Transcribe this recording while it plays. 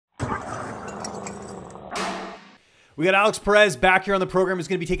We got Alex Perez back here on the program. He's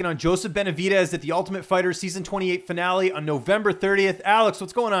going to be taking on Joseph Benavidez at the Ultimate Fighter Season 28 finale on November 30th. Alex,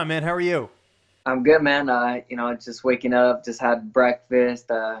 what's going on, man? How are you? I'm good, man. Just waking up, just had breakfast,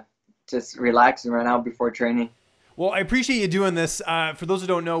 just relaxing right now before training. Well, I appreciate you doing this. For those who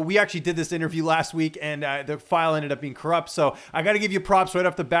don't know, we actually did this interview last week, and the file ended up being corrupt. So I got to give you props right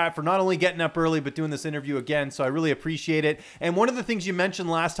off the bat for not only getting up early, but doing this interview again. So I really appreciate it. And one of the things you mentioned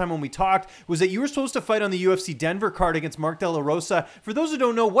last time when we talked was that you were supposed to fight on the UFC Denver card against Mark De La Rosa. For those who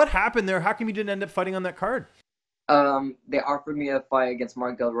don't know, what happened there? How come you didn't end up fighting on that card? They offered me a fight against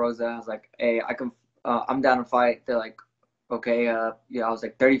Mark De La Rosa. I was like, hey, I'm down to fight. They're like, okay, I was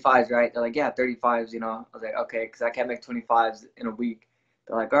like 35s, right? They're like, yeah, 35s, I was like, okay, because I can't make 25s in a week.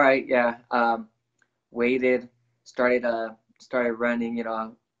 They're like, all right, yeah. Waited, started running,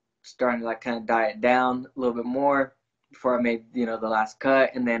 starting to like kind of diet down a little bit more before I made, the last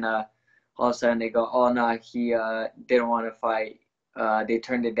cut. And then all of a sudden they go, oh, no, he didn't want to fight. They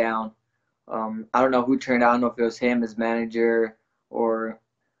turned it down. I don't know who turned it. I don't know if it was him, his manager, or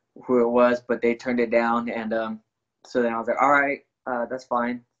who it was, but they turned it down. And so then I was like, all right, that's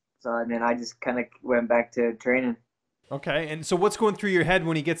fine. So and then I just kind of went back to training. Okay, and so what's going through your head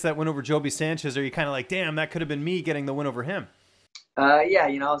when he gets that win over Joby Sanchez? Are you kind of like, damn, that could have been me getting the win over him? Yeah,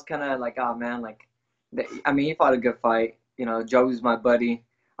 I was kind of like, oh man, like, he fought a good fight. Joby's my buddy.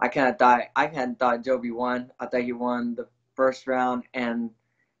 I kind of thought Joby won. I thought he won the first round and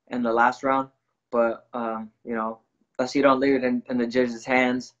the last round, but unless you don't leave it in the judge's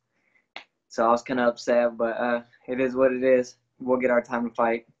hands. So I was kind of upset, but it is what it is. We'll get our time to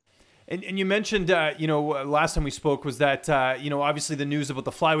fight. And you mentioned, last time we spoke was that, obviously the news about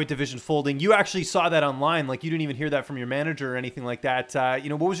the flyweight division folding. You actually saw that online. Like, you didn't even hear that from your manager or anything like that.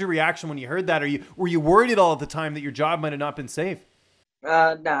 What was your reaction when you heard that? Were you worried at all at the time that your job might have not been safe?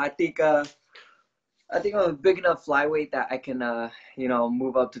 No, I think I'm a big enough flyweight that I can,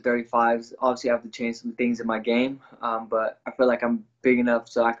 move up to 35s. Obviously, I have to change some things in my game, but I feel like I'm big enough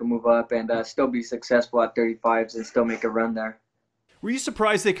so I can move up and still be successful at 35s and still make a run there. Were you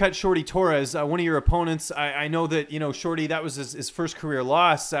surprised they cut Shorty Torres, one of your opponents? I know that, Shorty, that was his first career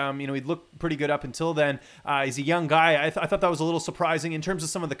loss. He'd looked pretty good up until then. He's a young guy. I thought that was a little surprising in terms of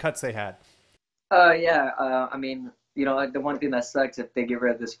some of the cuts they had. Yeah, the one thing that sucks if they get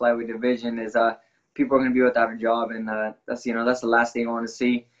rid of this flyweight division is people are going to be without a job, and that's the last thing I want to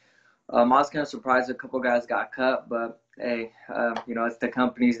see. I was kind of surprised a couple guys got cut, but hey, it's the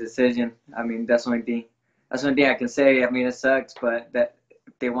company's decision. That's the only thing I can say. It sucks, but that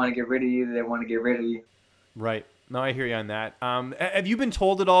if they want to get rid of you, they want to get rid of you. Right. No, I hear you on that. Have you been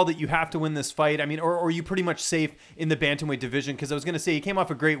told at all that you have to win this fight? Or are you pretty much safe in the bantamweight division? Because I was going to say, you came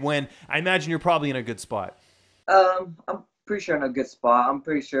off a great win. I imagine you're probably in a good spot. I'm pretty sure in a good spot. I'm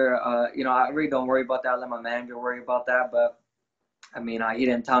pretty sure, I really don't worry about that. I let my manager worry about that. But, he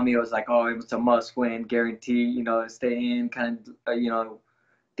didn't tell me it was like, oh, it was a must-win, guarantee, stay in kind of,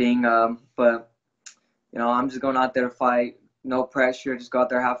 thing. But, I'm just going out there to fight. No pressure. Just go out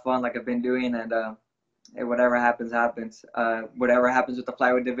there, have fun like I've been doing. And whatever happens, happens. Whatever happens with the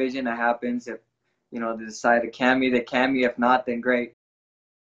flyweight division, it happens. If, they decide to can me, they can me. If not, then great.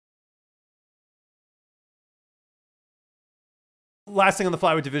 Last thing on the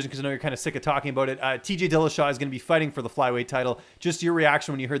flyweight division, because I know you're kind of sick of talking about it. TJ Dillashaw is going to be fighting for the flyweight title. Just your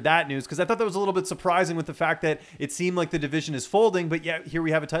reaction when you heard that news, because I thought that was a little bit surprising with the fact that it seemed like the division is folding, but yeah, here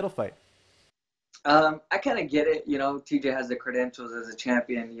we have a title fight. I kind of get it. TJ has the credentials as a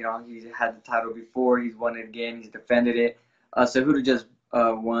champion. He's had the title before. He's won it again. He's defended it. Cejudo just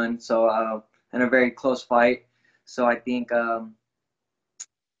won, so in a very close fight. So I think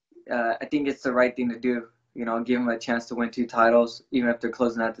it's the right thing to do. Give him a chance to win 2 titles, even if they're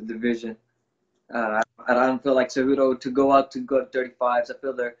closing out the division. I don't feel like Cejudo to go to 35s. I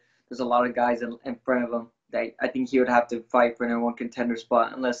feel there's a lot of guys in front of him. I think he would have to fight for an #1 contender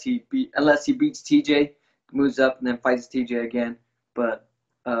spot unless he beats TJ, moves up, and then fights TJ again. But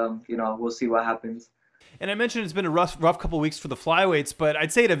we'll see what happens. And I mentioned it's been a rough couple of weeks for the flyweights, but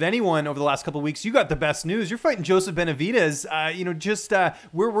I'd say it of anyone over the last couple of weeks, you got the best news. You're fighting Joseph Benavidez.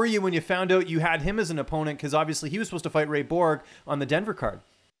 Where were you when you found out you had him as an opponent? Because obviously he was supposed to fight Ray Borg on the Denver card.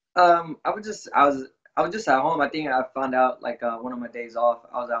 I was just at home. I think I found out like one of my days off.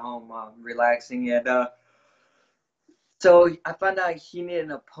 I was at home relaxing, and so I found out he needed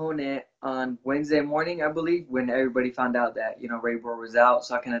an opponent on Wednesday morning, I believe, when everybody found out that Ray Borg was out.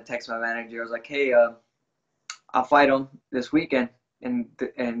 So I kind of texted my manager. I was like, hey, I'll fight him this weekend. And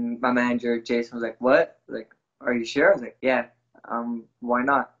my manager, Jason, was like, what? Like, are you sure? I was like, yeah, why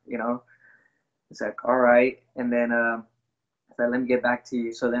not? He's like, all right. And then I said, let me get back to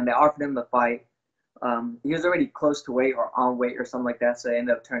you. So then they offered him the fight. He was already close to weight or on weight or something like that, so I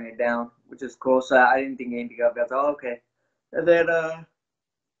ended up turning it down, which is cool. So I didn't think anything of it. I was like, oh, okay. And then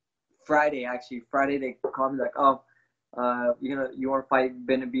Friday they called me like, oh, you want to fight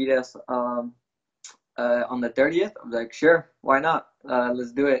Benavidez on the 30th? I was like, sure, why not?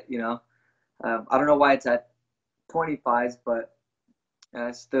 Let's do it. I don't know why it's at 25s, but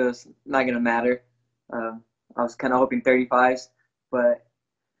it's not gonna matter. I was kind of hoping 35s, but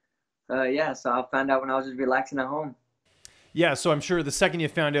yeah. So I found out when I was just relaxing at home. Yeah, so I'm sure the second you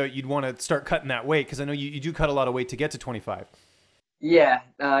found out, you'd want to start cutting that weight, because I know you do cut a lot of weight to get to 25. Yeah,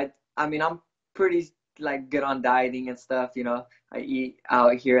 I mean, I'm pretty like good on dieting and stuff. I eat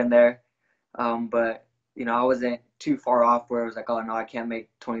out here and there, but I wasn't too far off where I was like, oh no, I can't make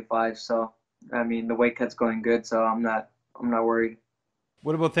 25. So I mean, the weight cut's going good, so I'm not worried.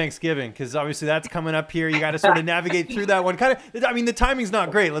 What about Thanksgiving? Because obviously that's coming up here. You got to sort of navigate through that one. I mean, the timing's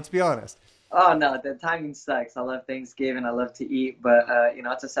not great. Let's be honest. Oh no, the timing sucks. I love Thanksgiving. I love to eat, but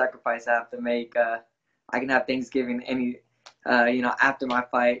it's a sacrifice I have to make. I can have Thanksgiving after my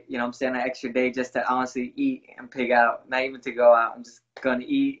fight. I'm staying an extra day just to honestly eat and pig out. Not even to go out. I'm just gonna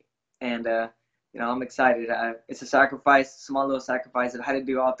eat, and I'm excited. It's a sacrifice, small little sacrifice that I had to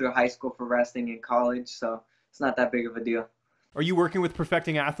do all through high school for wrestling and college, so it's not that big of a deal. Are you working with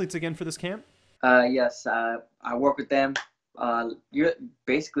Perfecting Athletes again for this camp? Yes, I work with them. You're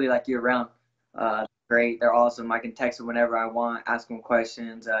basically like year round. Great, they're awesome. I can text them whenever I want, ask them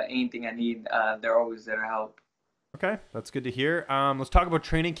questions, anything I need. They're always there to help. Okay, that's good to hear. Let's talk about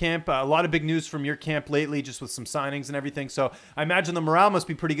training camp. A lot of big news from your camp lately, just with some signings and everything. So I imagine the morale must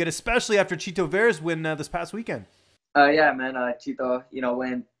be pretty good, especially after Chito Vera's win this past weekend. Yeah, man. Chito,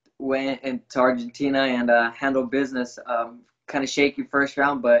 went into Argentina and handled business. Kind of shaky first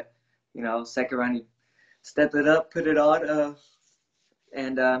round, but second round he stepped it up, put it on,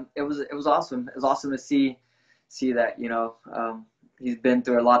 and it was awesome. It was awesome to see that he's been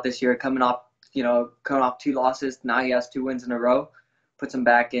through a lot this year, coming off 2 losses. Now he has 2 wins in a row, puts him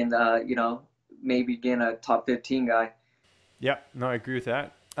back in maybe again a top 15 guy. Yeah, no, I agree with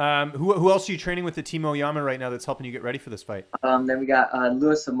that. Who else are you training with the Team Oyama right now that's helping you get ready for this fight? Then we got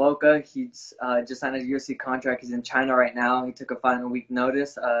Louis Samoka. He's just signed a UFC contract. He's in China right now. He took a final week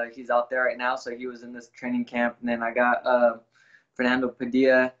notice. He's out there right now, so he was in this training camp. And then I got Fernando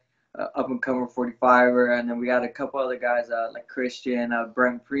Padilla, up and comer 45er, and then we got a couple other guys like Christian,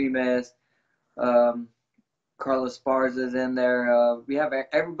 Brent Primus, Carlos Sparza's in there. We have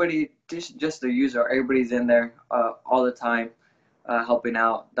everybody, just the user. Everybody's in there all the time. Helping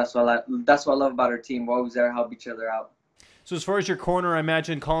out. That's what I love about our team. We're always there to help each other out. So as far as your corner, I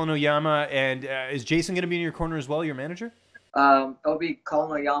imagine Colin Oyama, and is Jason going to be in your corner as well, your manager? It'll be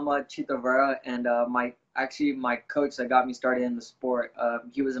Colin Oyama, Chito Vera, and my coach that got me started in the sport.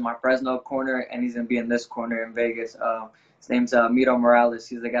 He was in my Fresno corner, and he's going to be in this corner in Vegas. His name's Mito Morales.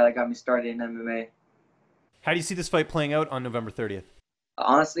 He's the guy that got me started in MMA. How do you see this fight playing out on November 30th?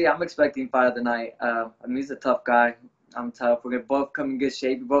 Honestly, I'm expecting fight of the night. He's a tough guy. I'm tough. We're gonna both come in good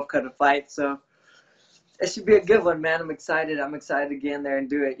shape. We both cut a fight, so it should be a good one, man. I'm excited. I'm excited to get in there and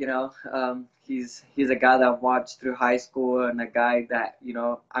do it. He's a guy that I've watched through high school, and a guy that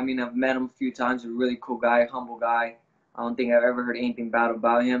I've met him a few times. A really cool guy, humble guy. I don't think I've ever heard anything bad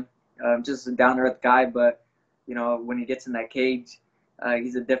about him. Just a down to earth guy, but when he gets in that cage,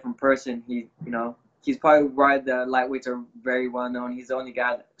 he's a different person. He's probably why the lightweights are very well known. He's the only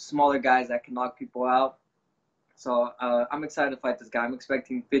guy, smaller guys that can knock people out. So I'm excited to fight this guy. I'm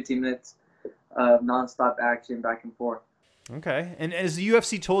expecting 15 minutes of nonstop action back and forth. Okay. And as the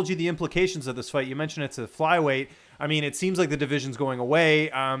UFC told you the implications of this fight, you mentioned it's a flyweight. I mean, it seems like the division's going away.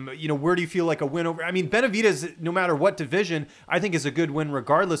 Where do you feel like a win over? I mean, Benavidez, no matter what division, I think is a good win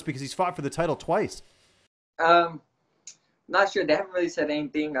regardless because he's fought for the title twice. Not sure. They haven't really said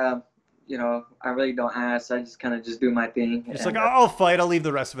anything. I really don't ask. I just kind of just do my thing. It's like, I'll fight. I'll leave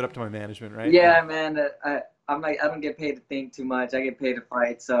the rest of it up to my management, right? Yeah, man. I don't get paid to think too much. I get paid to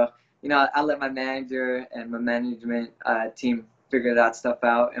fight. So, I let my manager and my management team figure that stuff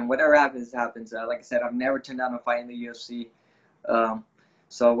out. And whatever happens, happens. Like I said, I've never turned down a fight in the UFC.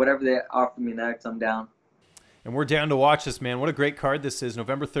 So whatever they offer me next, I'm down. And we're down to watch this, man. What a great card this is.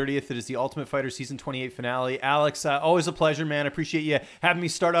 November 30th, it is the Ultimate Fighter Season 28 finale. Alex, always a pleasure, man. I appreciate you having me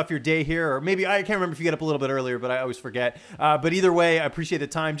start off your day here. Or maybe, I can't remember if you get up a little bit earlier, but I always forget. But either way, I appreciate the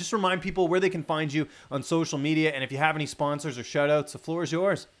time. Just remind people where they can find you on social media. And if you have any sponsors or shout-outs, the floor is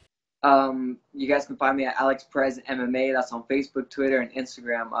yours. You guys can find me at Alex Perez MMA. That's on Facebook, Twitter, and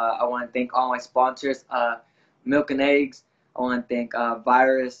Instagram. I want to thank all my sponsors, Milk and Eggs. I want to thank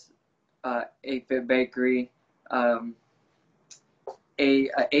Virus, 8-Fit Bakery,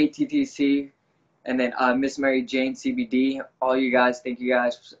 ATTC, And then Miss Mary Jane CBD, all you guys, thank you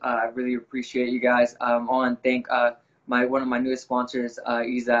guys. I really appreciate you guys. I want to thank one of my newest sponsors.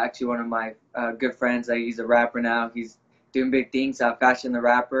 He's actually one of my good friends. He's a rapper now. He's doing big things. Fashion the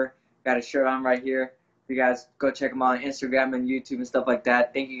Rapper. Got a shirt on right here. You guys go check him out on Instagram and YouTube and stuff like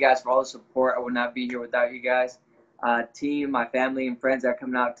that. Thank you guys for all the support. I would not be here without you guys. Team, my family and friends that are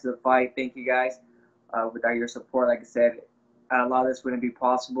coming out to the fight. Thank you guys. Without your support, like I said, a lot of this wouldn't be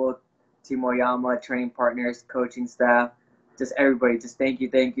possible. Team Oyama, training partners, coaching staff, just everybody. Just thank you.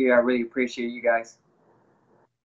 I really appreciate you guys.